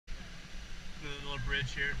little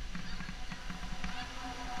bridge here.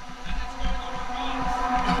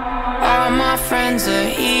 All my friends are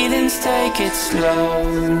heathens, take it slow.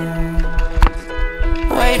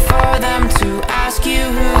 Wait for them to ask you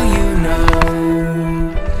who you know.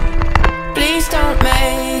 Please don't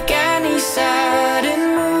make any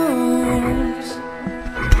sudden moves.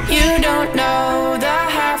 You don't know the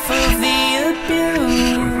half of the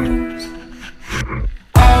abuse.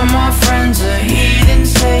 All my friends are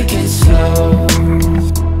heathens, take it slow.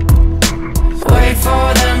 Wait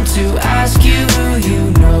for them to ask you who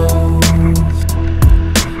you know.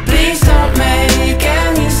 Please don't make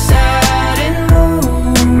any sudden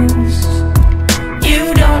moves.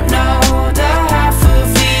 You don't know the half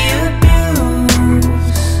of the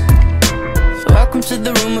abuse. Welcome to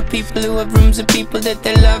the room of people who have rooms of people that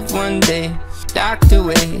they loved one day locked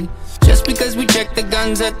away. Just because we check the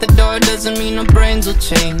guns at the door doesn't mean our brains will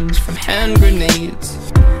change from hand grenades.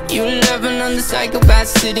 You love another psychopath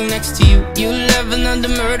sitting next to you. You love another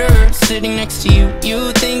murderer sitting next to you.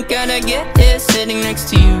 You think I'd get here sitting next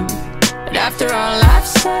to you. But after all I've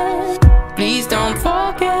said, please don't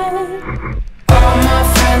forget. All my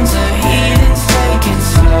friends are heathens, take it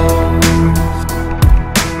slow.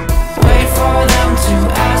 Wait for them to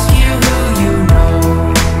ask you who you know.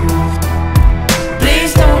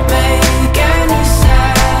 Please don't make any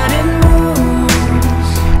sudden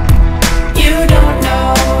moves. You don't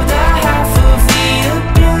know the half of the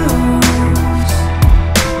abuse.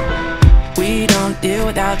 We don't deal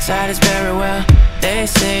with outsiders very well. They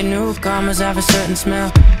say newcomers have a certain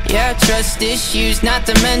smell. Yeah, trust issues not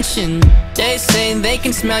to mention. They say they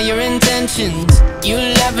can smell your intentions. You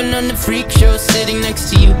laughing on the freak show sitting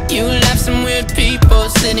next to you. You laugh some weird people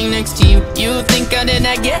sitting next to you. You think how did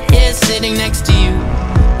I get here sitting next to you.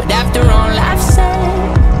 But after all I've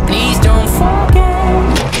said, please don't forget.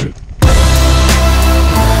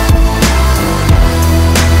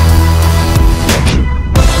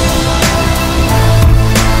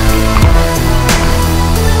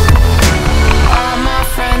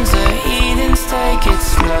 Take it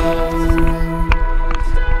slow.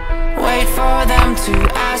 Wait for them to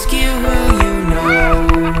ask you who you know.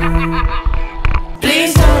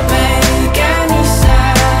 Please don't make any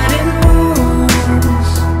sudden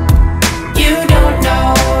moves. You don't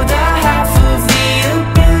know the half of the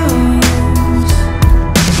abuse.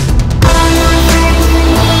 All my friends are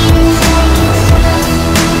heathens, take it slow.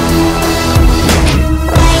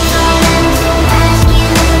 Wait for them to ask you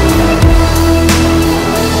who you know.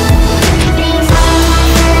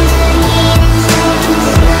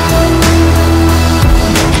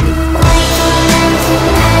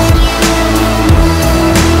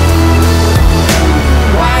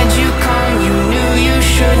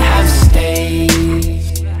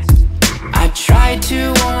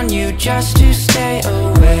 Just to stay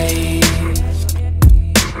away.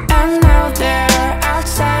 And now they're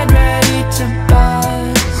outside ready to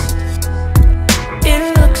buzz. It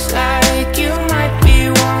looks like you might be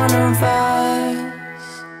one of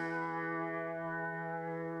us.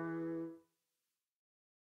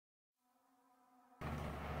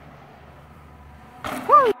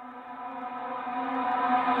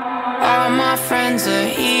 All my friends are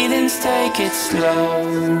heathens, take it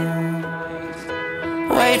slow.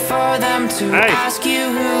 Wait for them to ask you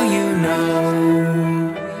who you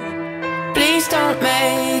know. Please don't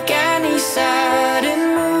make any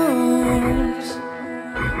sudden moves.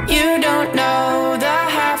 You don't know the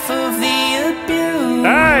half of the abuse.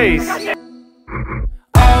 Nice!